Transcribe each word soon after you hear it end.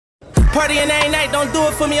Partying every night, don't do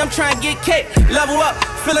it for me, I'm trying to get cake. Level up,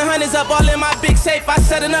 filling hundreds up, all in my big safe. I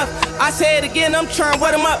said enough, I say it again, I'm trying to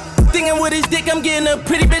wet him up. Thinking with his dick, I'm getting a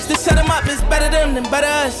pretty bitch to set him up. It's better them than better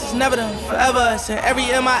us, it's never them, forever us. And every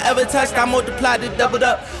M I ever touched, I multiplied it, doubled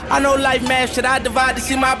up. I know life math, should I divide to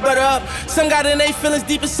see my brother up? Some got in they feelings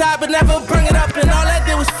deep inside, but never bring it up. And all that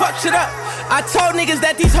did was fuck shit up. I told niggas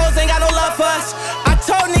that these hoes ain't got no love for us. I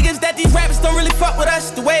told niggas that these rappers don't really fuck with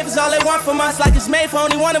us. The wave is all they want from us, like it's made for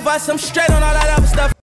only one of us. I'm straight on all that other stuff.